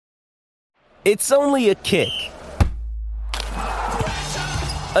It's only a kick,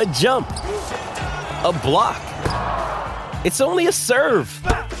 a jump, a block. It's only a serve.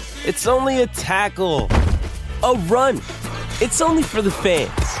 It's only a tackle, a run. It's only for the fans.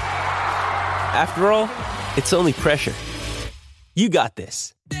 After all, it's only pressure. You got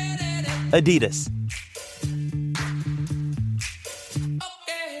this. Adidas.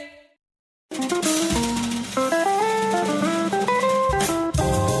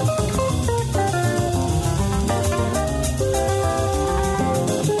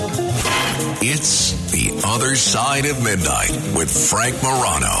 It's The Other Side of Midnight with Frank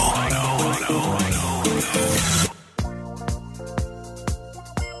Morano.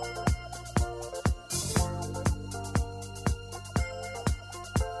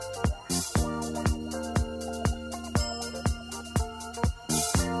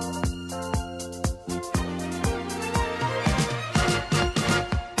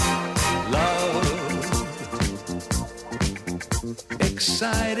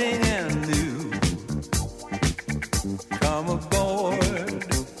 Exciting and new. Come aboard.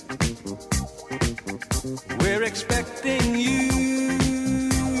 We're expecting you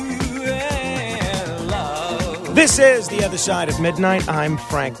and love. This is The Other Side of Midnight. I'm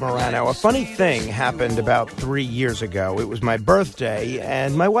Frank Morano. A funny thing happened about 3 years ago. It was my birthday,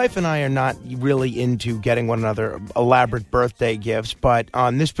 and my wife and I are not really into getting one another elaborate birthday gifts, but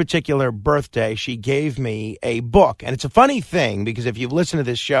on this particular birthday, she gave me a book. And it's a funny thing, because if you've listened to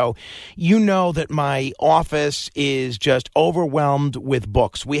this show, you know that my office is just overwhelmed with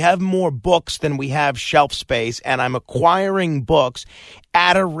books. We have more books than we have shelf space, and I'm acquiring books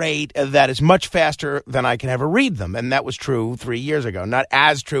at a rate that is much faster than I can ever read them. And that was true 3 years ago. Not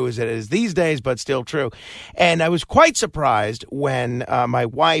as true as it is these days, but still true. And I was quite surprised when my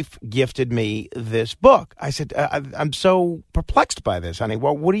wife gifted me this book. I said, I'm so perplexed by this, honey.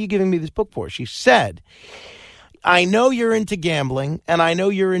 Well, what are you giving me this book for? She said, I know you're into gambling, and I know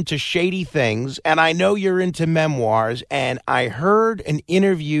you're into shady things, and I know you're into memoirs, and I heard an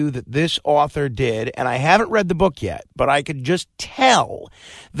interview that this author did, and I haven't read the book yet, but I could just tell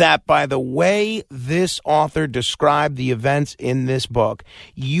that by the way this author described the events in this book,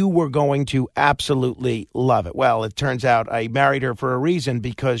 you were going to absolutely love it. Well, it turns out I married her for a reason,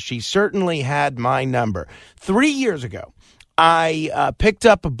 because she certainly had my number. 3 years ago, I picked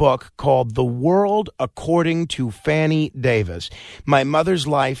up a book called The World According to Fannie Davis, My Mother's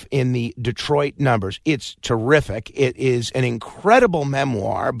Life in the Detroit Numbers. It's terrific. It is an incredible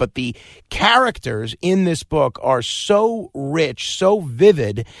memoir, but the characters in this book are so rich, so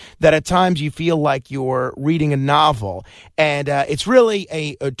vivid, that at times you feel like you're reading a novel. And it's really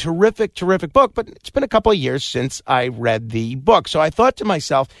a terrific, terrific book, but it's been a couple of years since I read the book. So I thought to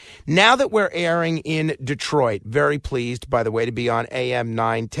myself, now that we're airing in Detroit, very pleased, by the way, to be on AM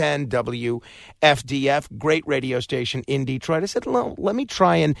 910 WFDF, great radio station in Detroit. I said, well, let me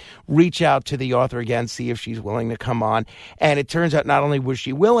try and reach out to the author again, see if she's willing to come on. And it turns out not only was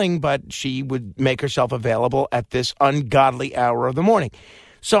she willing, but she would make herself available at this ungodly hour of the morning.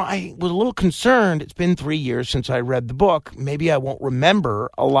 So I was a little concerned. It's been 3 years since I read the book. Maybe I won't remember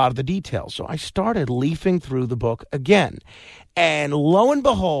a lot of the details. So I started leafing through the book again. And lo and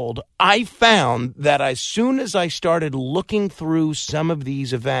behold, I found that as soon as I started looking through some of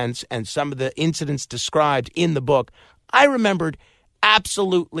these events and some of the incidents described in the book, I remembered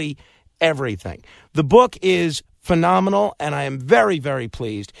absolutely everything. The book is phenomenal, and I am very, very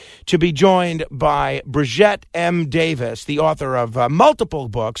pleased to be joined by Bridgett M. Davis, the author of multiple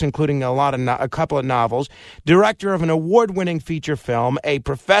books, including a couple of novels, director of an award-winning feature film, a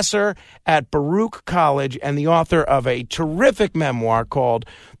professor at Baruch College, and the author of a terrific memoir called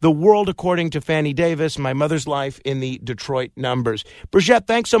The World According to Fannie Davis, My Mother's Life in the Detroit Numbers. Bridgett,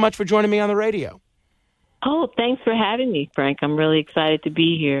 thanks so much for joining me on the radio. Oh, thanks for having me, Frank. I'm really excited to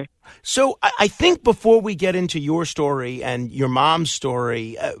be here. So I think before we get into your story and your mom's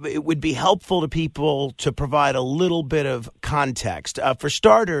story, it would be helpful to people to provide a little bit of context. For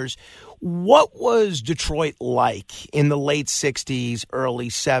starters, what was Detroit like in the late 60s, early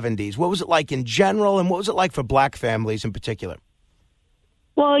 70s? What was it like in general, and what was it like for black families in particular?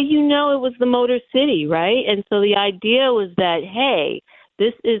 Well, you know, it was the Motor City, right? And so the idea was that, hey,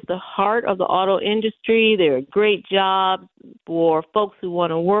 this is the heart of the auto industry. There are great jobs for folks who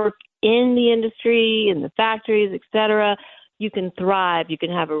want to work in the industry, in the factories, et cetera. You can thrive. You can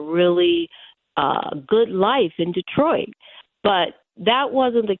have a really good life in Detroit. But that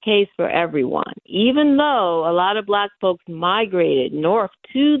wasn't the case for everyone. Even though a lot of black folks migrated north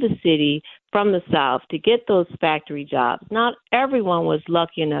to the city from the South to get those factory jobs, not everyone was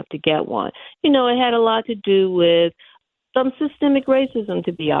lucky enough to get one. You know, it had a lot to do with some systemic racism,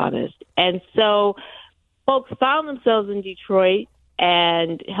 to be honest. And so folks found themselves in Detroit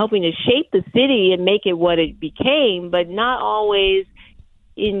and helping to shape the city and make it what it became, but not always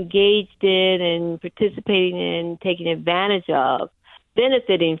engaged in and participating in, taking advantage of,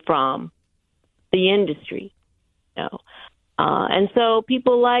 benefiting from the industry. You know? And so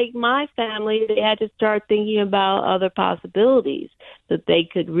people like my family, they had to start thinking about other possibilities that they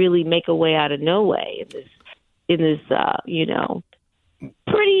could really make a way out of no way in this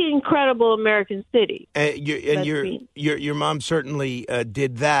pretty incredible American city. Your mom certainly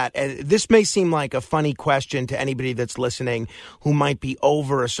did that. And this may seem like a funny question to anybody that's listening who might be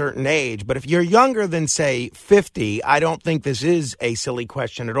over a certain age, but if you're younger than, say, 50, I don't think this is a silly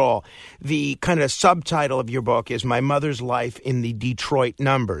question at all. The kind of subtitle of your book is My Mother's Life in the Detroit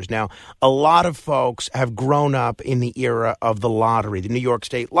Numbers. Now, a lot of folks have grown up in the era of the lottery, the New York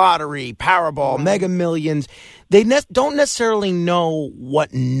State Lottery, Powerball, Mega Millions. They don't necessarily know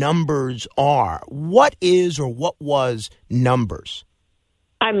what numbers are. What is or what was numbers?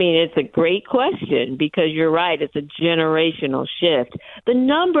 I mean, it's a great question because you're right. It's a generational shift. The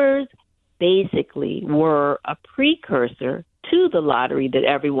numbers basically were a precursor to the lottery that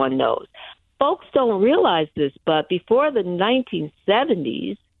everyone knows. Folks don't realize this, but before the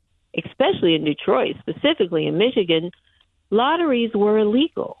 1970s, especially in Detroit, specifically in Michigan, lotteries were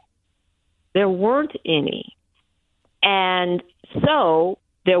illegal. There weren't any. And so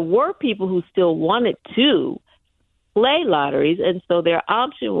there were people who still wanted to play lotteries, and so their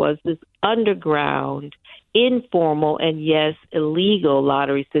option was this underground, informal, and yes, illegal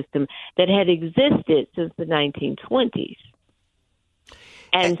lottery system that had existed since the 1920s.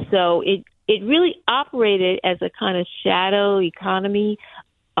 And so it really operated as a kind of shadow economy.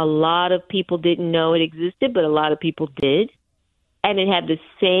 A lot of people didn't know it existed, but a lot of people did. And it had the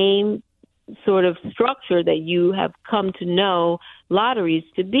same sort of structure that you have come to know lotteries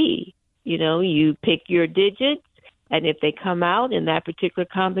to be. You know, you pick your digits, and if they come out in that particular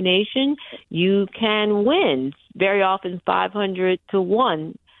combination, you can win. Very often 500 to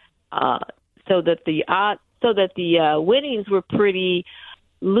 1, so that the winnings were pretty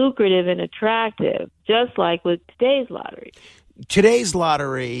lucrative and attractive, just like with today's lottery. Today's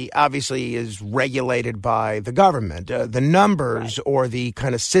lottery obviously is regulated by the government. The numbers, right, or the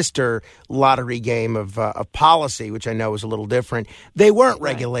kind of sister lottery game of policy, which I know is a little different, they weren't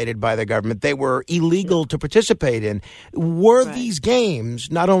regulated by the government. They were illegal to participate in. Were these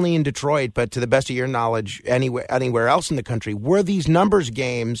games, not only in Detroit, but to the best of your knowledge, anywhere else in the country, were these numbers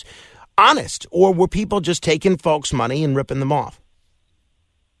games honest, or were people just taking folks' money and ripping them off?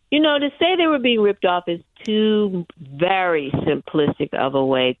 You know, to say they were being ripped off is too very simplistic of a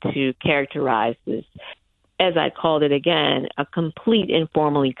way to characterize this. As I called it again, a complete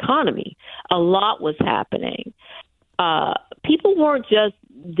informal economy. A lot was happening. People weren't just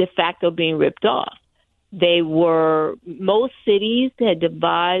de facto being ripped off. Most cities had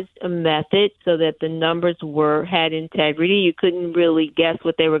devised a method so that the numbers had integrity. You couldn't really guess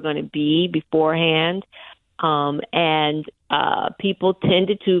what they were going to be beforehand. And people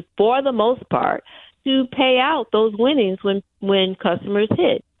tended to, for the most part, to pay out those winnings when customers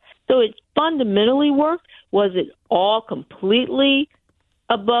hit. So it fundamentally worked. Was it all completely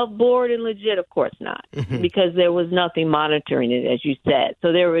above board and legit? Of course not, because there was nothing monitoring it, as you said.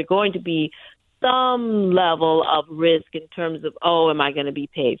 So there were going to be some level of risk in terms of, am I going to be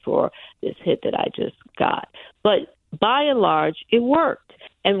paid for this hit that I just got? But by and large, it worked.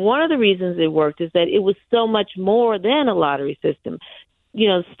 And one of the reasons it worked is that it was so much more than a lottery system. You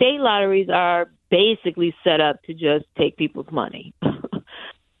know, state lotteries are basically set up to just take people's money,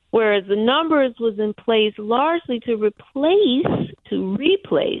 whereas the numbers was in place largely to replace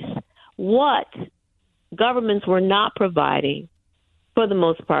what governments were not providing, for the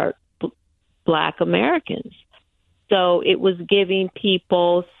most part, Black Americans. So it was giving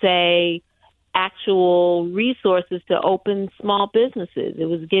people, say, actual resources to open small businesses. It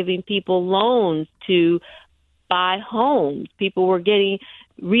was giving people loans to buy homes. People were getting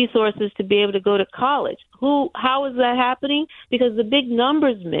resources to be able to go to college. How is that happening? Because the big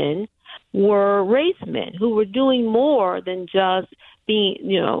numbers men were race men who were doing more than just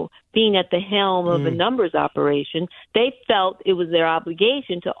being at the helm of a numbers operation. They felt it was their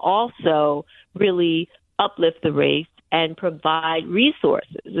obligation to also really uplift the race and provide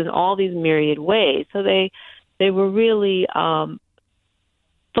resources in all these myriad ways. So they were really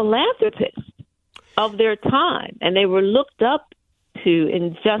philanthropists of their time, and they were looked up to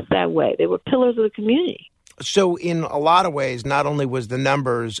in just that way. They were pillars of the community. So in a lot of ways, not only was the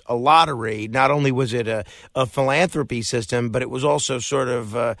numbers a lottery, not only was it a philanthropy system, but it was also sort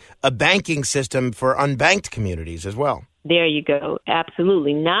of a banking system for unbanked communities as well. There you go.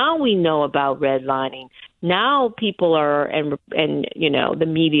 Absolutely. Now we know about redlining. Now people are, and the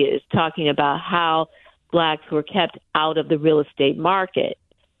media is talking about how blacks were kept out of the real estate market.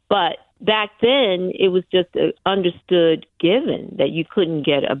 But back then, it was just an understood given that you couldn't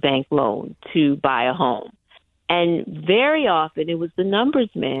get a bank loan to buy a home. And very often it was the numbers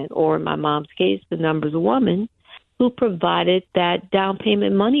man, or in my mom's case, the numbers woman, who provided that down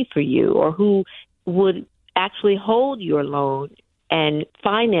payment money for you, or who would actually hold your loan and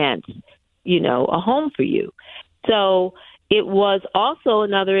finance, a home for you. So it was also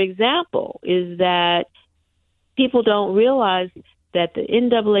another example is that people don't realize that the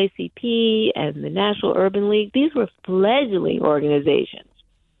NAACP and the National Urban League, these were fledgling organizations.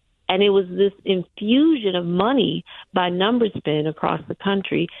 And it was this infusion of money by numbers men across the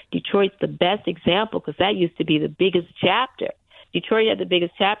country. Detroit's the best example because that used to be the biggest chapter. Detroit had the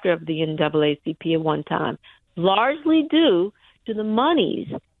biggest chapter of the NAACP at one time, largely due to the monies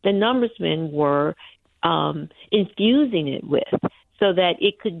the numbers men were infusing it with so that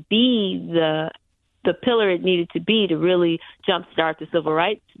it could be the pillar it needed to be to really jumpstart the civil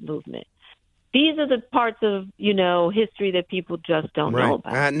rights movement. These are the parts of, history that people just don't know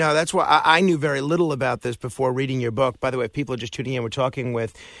about. No, that's why I knew very little about this before reading your book. By the way, if people are just tuning in, we're talking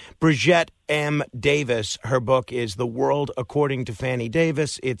with Bridgett M. Davis. Her book is The World According to Fannie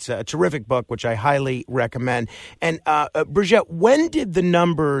Davis. It's a terrific book, which I highly recommend. And Bridgett, when did the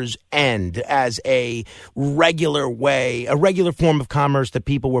numbers end as a regular form of commerce that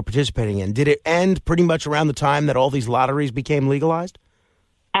people were participating in? Did it end pretty much around the time that all these lotteries became legalized?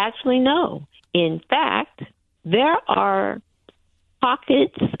 Actually, no. In fact, there are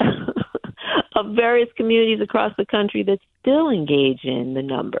pockets of various communities across the country that still engage in the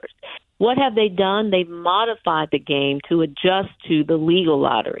numbers. What have they done? They've modified the game to adjust to the legal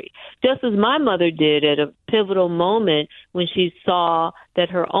lottery, just as my mother did at a pivotal moment when she saw that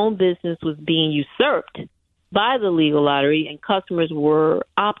her own business was being usurped by the legal lottery and customers were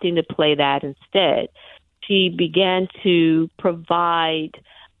opting to play that instead. She began to provide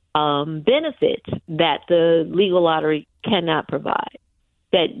benefits that the legal lottery cannot provide,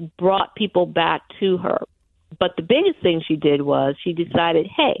 that brought people back to her. But the biggest thing she did was she decided,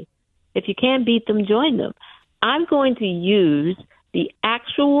 hey, if you can't beat them, join them. I'm going to use the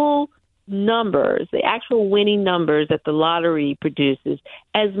actual numbers, the actual winning numbers that the lottery produces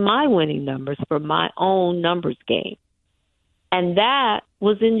as my winning numbers for my own numbers game. And that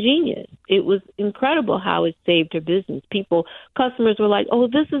was ingenious. It was incredible how it saved her business. Customers were like, oh,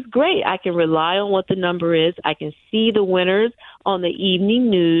 this is great. I can rely on what the number is. I can see the winners on the evening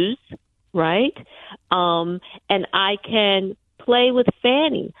news, right? And I can play with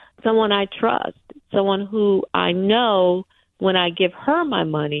Fannie, someone I trust, someone who I know when I give her my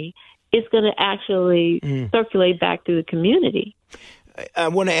money, it's going to actually circulate back through the community. I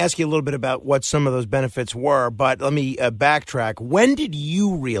want to ask you a little bit about what some of those benefits were, but let me backtrack. When did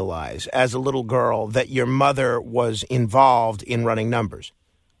you realize as a little girl that your mother was involved in running numbers?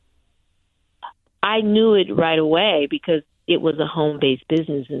 I knew it right away because it was a home-based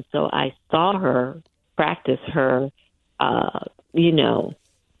business, and so I saw her practice her,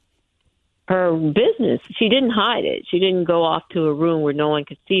 her business. She didn't hide it. She didn't go off to a room where no one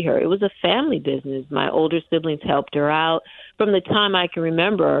could see her. It was a family business. My older siblings helped her out. From the time I can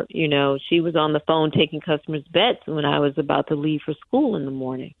remember, she was on the phone taking customers' bets when I was about to leave for school in the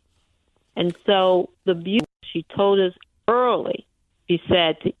morning. And so the beauty, she told us early, she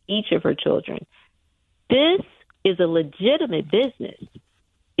said to each of her children, this is a legitimate business.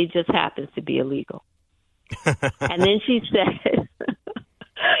 It just happens to be illegal. And then she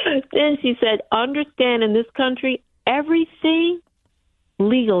said, understand in this country, everything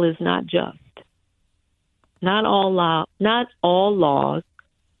legal is not just. Not all laws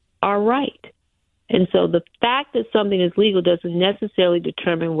are right. And so the fact that something is legal doesn't necessarily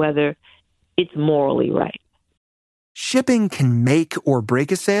determine whether it's morally right. Shipping can make or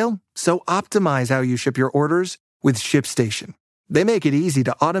break a sale, so optimize how you ship your orders with ShipStation. They make it easy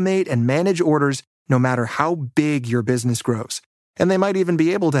to automate and manage orders no matter how big your business grows. And they might even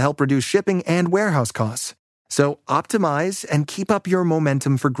be able to help reduce shipping and warehouse costs. So optimize and keep up your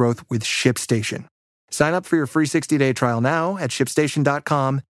momentum for growth with ShipStation. Sign up for your free 60-day trial now at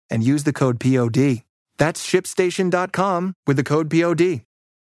ShipStation.com and use the code POD. That's ShipStation.com with the code POD.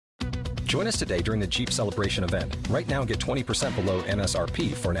 Join us today during the Jeep Celebration event. Right now, get 20% below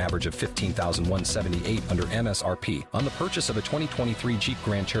MSRP for an average of $15,178 under MSRP on the purchase of a 2023 Jeep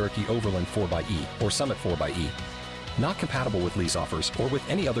Grand Cherokee Overland 4xE or Summit 4xE. Not compatible with lease offers or with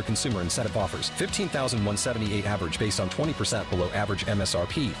any other consumer incentive offers. 15,178 average based on 20% below average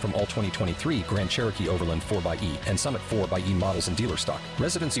MSRP from all 2023 Grand Cherokee Overland 4xE and Summit 4xE models in dealer stock.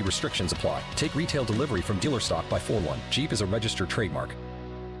 Residency restrictions apply. Take retail delivery from dealer stock by 4/1. Jeep is a registered trademark.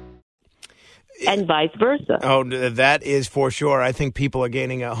 And vice versa. Oh, that is for sure. I think people are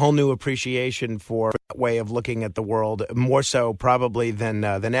gaining a whole new appreciation for that way of looking at the world, more so probably than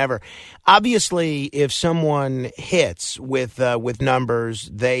ever. Obviously, if someone hits with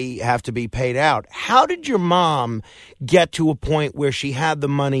numbers, they have to be paid out. How did your mom get to a point where she had the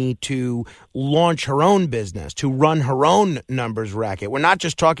money to launch her own business, to run her own numbers racket? We're not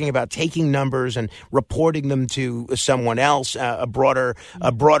just talking about taking numbers and reporting them to someone else, a broader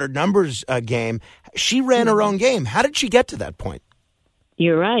numbers game. She ran her own game. How did she get to that point?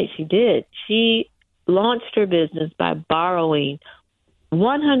 You're right, she did. She launched her business by borrowing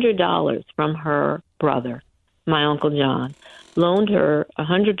 $100 from her brother, my Uncle John, loaned her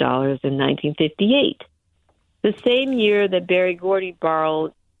 $100 in 1958. The same year that Berry Gordy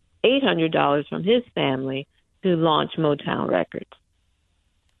borrowed $800 from his family to launch Motown Records.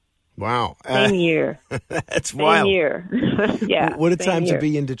 Wow. Same year. That's wild. Same year. Yeah. What a time to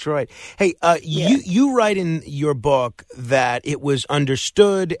be in Detroit. Hey, you write in your book that it was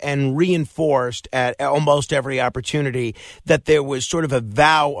understood and reinforced at almost every opportunity that there was sort of a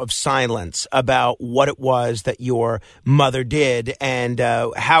vow of silence about what it was that your mother did and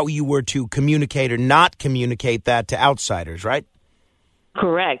how you were to communicate or not communicate that to outsiders, right?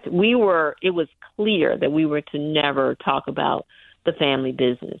 Correct. It was clear that we were to never talk about the family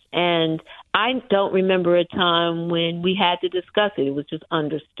business. And I don't remember a time when we had to discuss it. It was just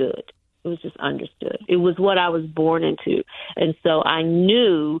understood. It was what I was born into. And so I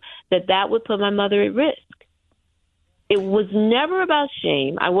knew that that would put my mother at risk. It was never about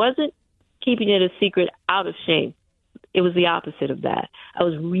shame. I wasn't keeping it a secret out of shame. It was the opposite of that. I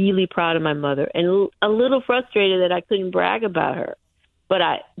was really proud of my mother and a little frustrated that I couldn't brag about her. But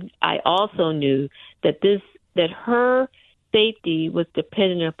I also knew that her safety was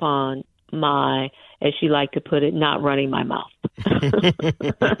dependent upon my, as she liked to put it, not running my mouth.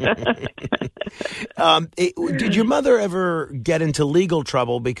 Did your mother ever get into legal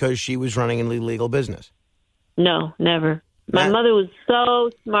trouble because she was running an illegal business? No, never. My mother was so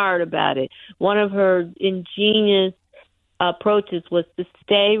smart about it. One of her ingenious approaches was to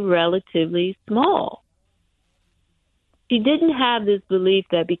stay relatively small. She didn't have this belief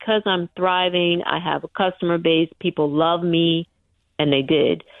that because I'm thriving, I have a customer base, people love me, and they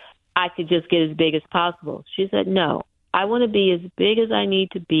did, I could just get as big as possible. She said, no, I want to be as big as I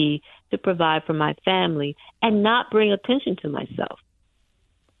need to be to provide for my family and not bring attention to myself.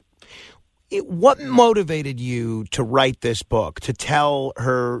 What motivated you to write this book, to tell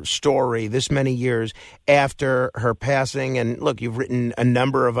her story this many years after her passing? And look, you've written a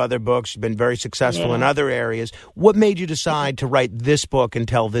number of other books. You've been very successful in other areas. What made you decide to write this book and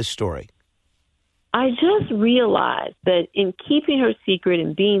tell this story? I just realized that in keeping her secret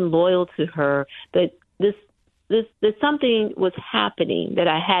and being loyal to her, that something was happening that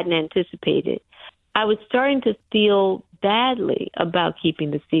I hadn't anticipated. I was starting to feel badly about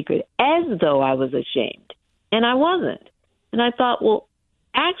keeping the secret, as though I was ashamed. And I wasn't. And I thought, well,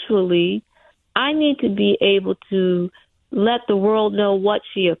 actually, I need to be able to let the world know what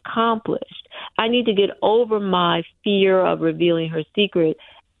she accomplished. I need to get over my fear of revealing her secret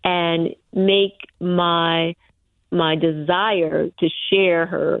and make my desire to share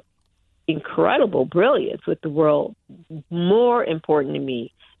her incredible brilliance with the world more important to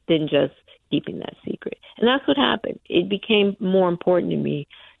me than just keeping that secret. And that's what happened. It became more important to me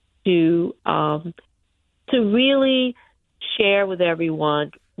to really share with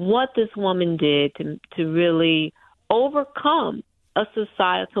everyone what this woman did to really overcome a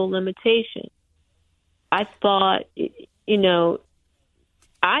societal limitation. I thought,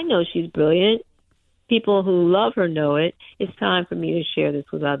 I know she's brilliant. People who love her know it. It's time for me to share this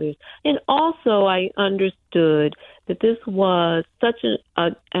with others. And also I understood that this was such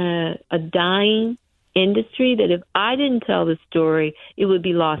a dying industry that if I didn't tell the story, it would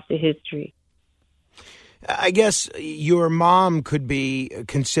be lost to history. I guess your mom could be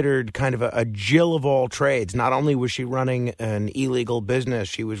considered kind of a Jill of all trades. Not only was she running an illegal business,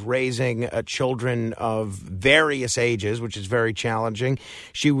 she was raising children of various ages, which is very challenging.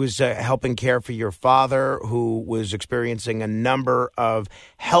 She was helping care for your father, who was experiencing a number of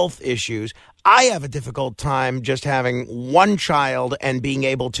health issues. I have a difficult time just having one child and being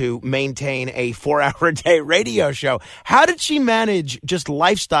able to maintain a 4-hour-a-day radio show. How did she manage, just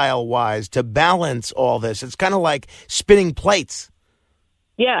lifestyle-wise, to balance all this? It's kind of like spinning plates.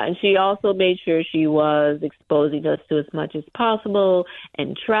 Yeah, and she also made sure she was exposing us to as much as possible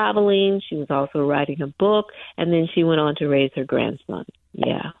and traveling. She was also writing a book, and then she went on to raise her grandson.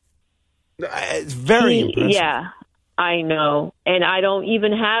 Yeah. It's very impressive. Yeah, I know. And I don't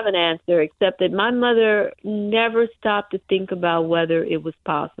even have an answer except that my mother never stopped to think about whether it was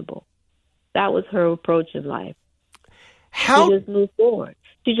possible. That was her approach in life. How? She just moved forward.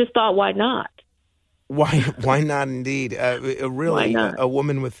 She just thought, why not? Why not indeed? Really, a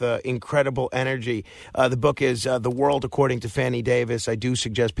woman with incredible energy. The book is The World According to Fannie Davis. I do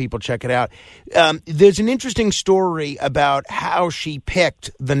suggest people check it out. There's an interesting story about how she picked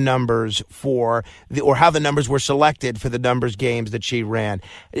the numbers or how the numbers were selected for the numbers games that she ran.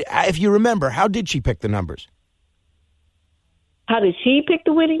 If you remember, how did she pick the numbers? How did she pick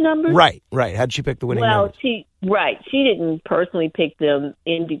the winning numbers? Right. How did she pick the winning numbers? She didn't personally pick them.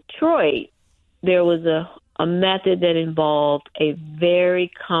 In Detroit, there was a method that involved a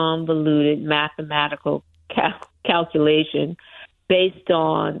very convoluted mathematical calculation based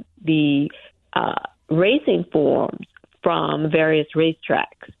on the racing forms from various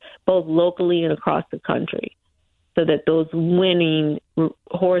racetracks, both locally and across the country, so that those winning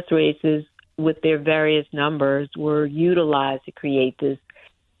horse races with their various numbers were utilized to create this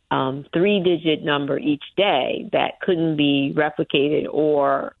 3-digit number each day that couldn't be replicated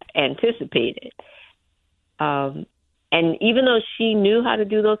or anticipated. And even though she knew how to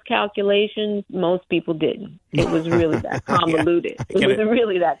do those calculations, most people didn't. It was really that convoluted. It was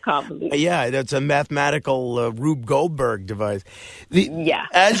really that convoluted. Yeah, that's a mathematical Rube Goldberg device. Yeah.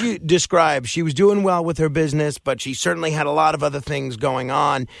 As you described, she was doing well with her business, but she certainly had a lot of other things going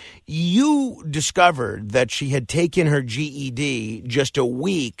on. You discovered that she had taken her GED just a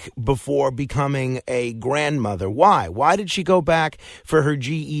week before becoming a grandmother. Why? Why did she go back for her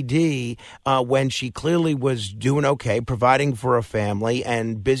GED when she clearly was doing okay, providing for a family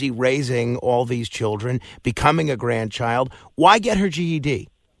and busy raising all these children, becoming a grandchild? Why get her GED?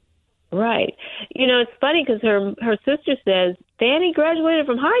 Right. You know, it's funny because her sister says Fannie graduated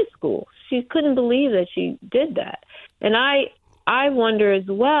from high school. She couldn't believe that she did that. And I wonder as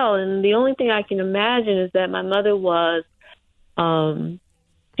well, and the only thing I can imagine is that my mother was,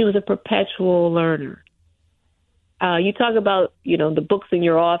 she was a perpetual learner. You talk about, the books in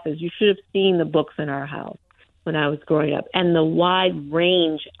your office. You should have seen the books in our house when I was growing up and the wide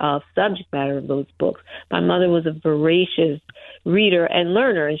range of subject matter of those books. My mother was a voracious reader and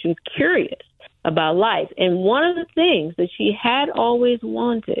learner, and she was curious about life. And one of the things that she had always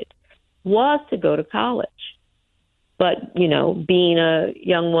wanted was to go to college. But, being a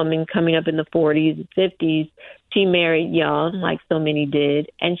young woman coming up in the 40s and 50s, she married young, like so many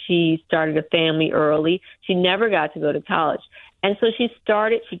did, and she started a family early. She never got to go to college. And so she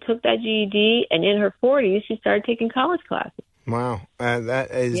took that GED, and in her 40s, she started taking college classes. Wow,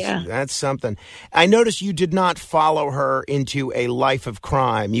 that's something. I noticed you did not follow her into a life of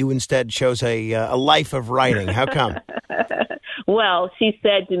crime. You instead chose a life of writing. How come? Well, she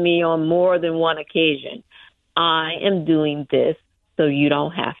said to me on more than one occasion, I am doing this so you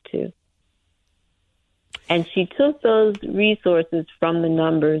don't have to. And she took those resources from the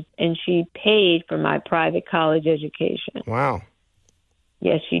numbers and she paid for my private college education. Wow.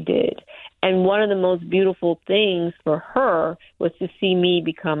 Yes, she did. And one of the most beautiful things for her was to see me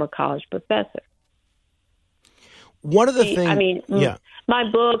become a college professor. One of the things,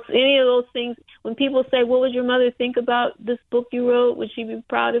 my books, any of those things, when people say, what would your mother think about this book you wrote? Would she be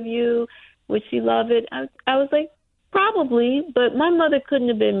proud of you? Would she love it? I was like, probably, but my mother couldn't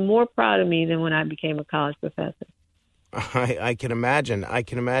have been more proud of me than when I became a college professor. I can imagine.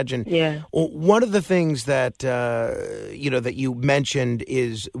 Yeah. One of the things that that you mentioned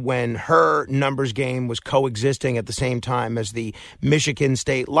is when her numbers game was coexisting at the same time as the Michigan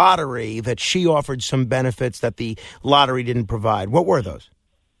State Lottery, that she offered some benefits that the lottery didn't provide. What were those?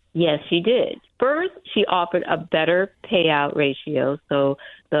 Yes, she did. First, she offered a better payout ratio. So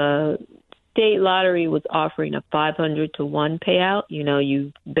the state lottery was offering a 500 to 1 payout.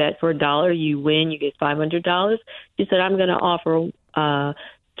 You bet for $1, you win, you get $500. She said, I'm going to offer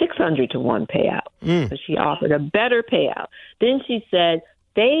 600 to 1 payout. So she offered a better payout. Then she said,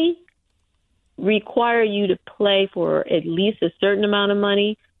 they require you to play for at least a certain amount of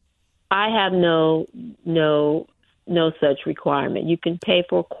money. I have no such requirement. You can pay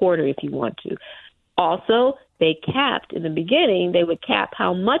for a quarter if you want to. Also, they capped in the beginning, they would cap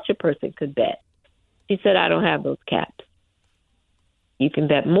how much a person could bet. She said, I don't have those caps. You can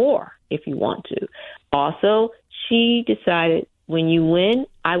bet more if you want to. Also, she decided when you win,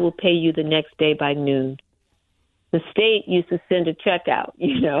 I will pay you the next day by noon. The state used to send a check out,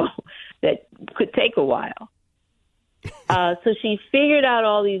 that could take a while. So she figured out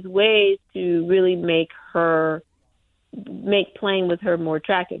all these ways to really make playing with her more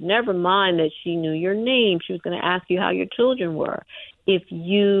attractive. Never mind that she knew your name. She was going to ask you how your children were. If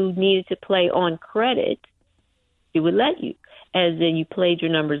you needed to play on credit, she would let you. As then you played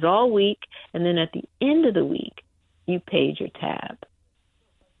your numbers all week, and then at the end of the week, you paid your tab.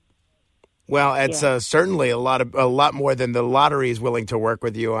 Well, it's certainly a lot more than the lottery is willing to work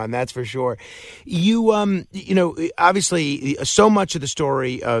with you on. That's for sure. You, obviously, so much of the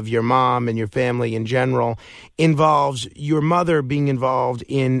story of your mom and your family in general involves your mother being involved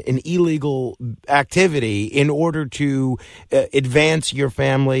in an illegal activity in order to advance your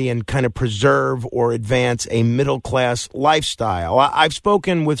family and kind of preserve or advance a middle class lifestyle. I've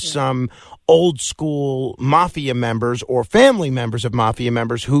spoken with some old school mafia members or family members of mafia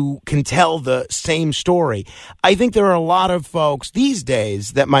members who can tell the same story. I think there are a lot of folks these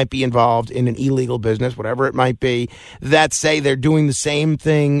days that might be involved in an illegal business, whatever it might be, that say they're doing the same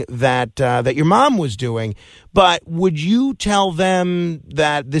thing that your mom was doing. But would you tell them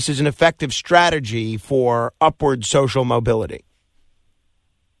that this is an effective strategy for upward social mobility?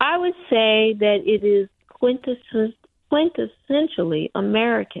 I would say that it is quintessentially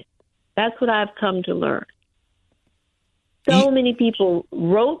American. That's what I've come to learn. So many people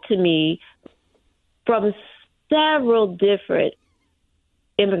wrote to me from several different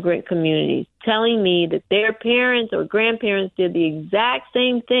immigrant communities telling me that their parents or grandparents did the exact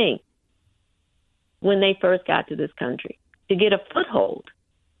same thing when they first got to this country to get a foothold.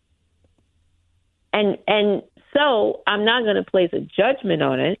 And so I'm not going to place a judgment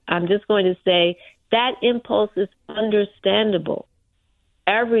on it. I'm just going to say that impulse is understandable.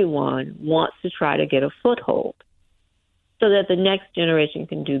 Everyone wants to try to get a foothold so that the next generation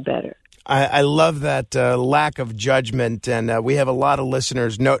can do better. I love that lack of judgment, and we have a lot of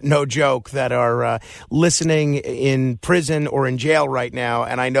listeners, no joke, that are listening in prison or in jail right now,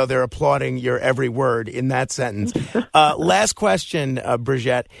 and I know they're applauding your every word in that sentence. Last question,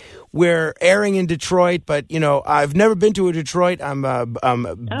 Bridgett. We're airing in Detroit, but, I've never been to Detroit. I'm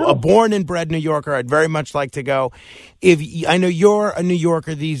a born and bred New Yorker. I'd very much like to go. I know you're a New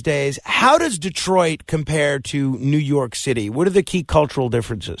Yorker these days. How does Detroit compare to New York City? What are the key cultural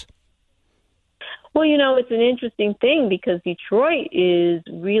differences? Well, it's an interesting thing because Detroit is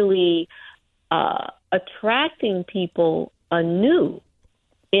really attracting people anew.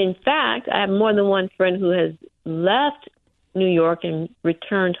 In fact, I have more than one friend who has left New York and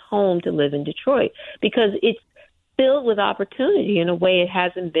returned home to live in Detroit because it's filled with opportunity in a way it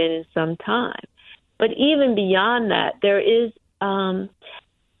hasn't been in some time. But even beyond that, there is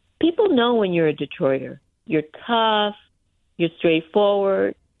people know when you're a Detroiter. You're tough, you're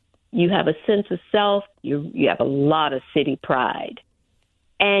straightforward, you have a sense of self, you have a lot of city pride.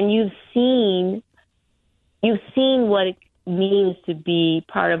 And you've seen what it means to be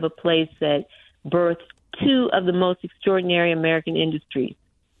part of a place that birthed two of the most extraordinary American industries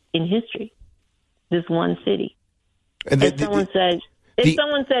in history. This one city. And someone said, is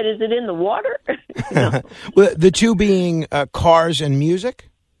it in the water? No. Well, the two being cars and music?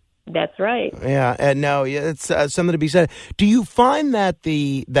 That's right. Yeah, and no, it's something to be said. Do you find that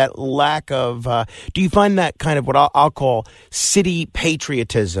that kind of what I'll call city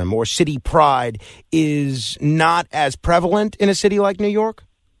patriotism or city pride is not as prevalent in a city like New York?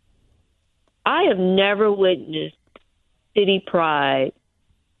 I have never witnessed city pride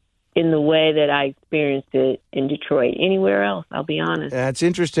in the way that I experienced it in Detroit. Anywhere else, I'll be honest. That's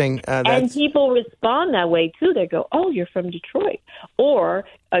interesting. And people respond that way, too. They go, oh, you're from Detroit. Or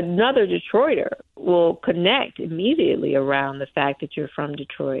another Detroiter will connect immediately around the fact that you're from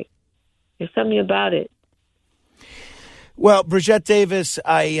Detroit. There's something about it. Well, Bridgett Davis,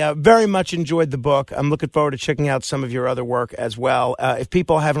 I very much enjoyed the book. I'm looking forward to checking out some of your other work as well. If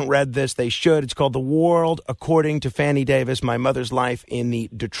people haven't read this, they should. It's called The World According to Fannie Davis, My Mother's Life in the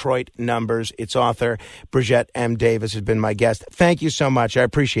Detroit Numbers. Its author, Bridgett M. Davis, has been my guest. Thank you so much. I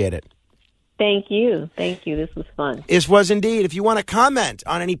appreciate it. Thank you. Thank you. This was fun. This was indeed. If you want to comment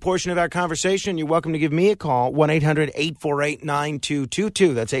on any portion of our conversation, you're welcome to give me a call,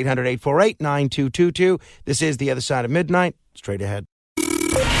 1-800-848-9222. That's 800-848-9222. This is The Other Side of Midnight. Straight ahead.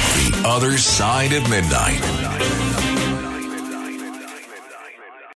 The Other Side of Midnight.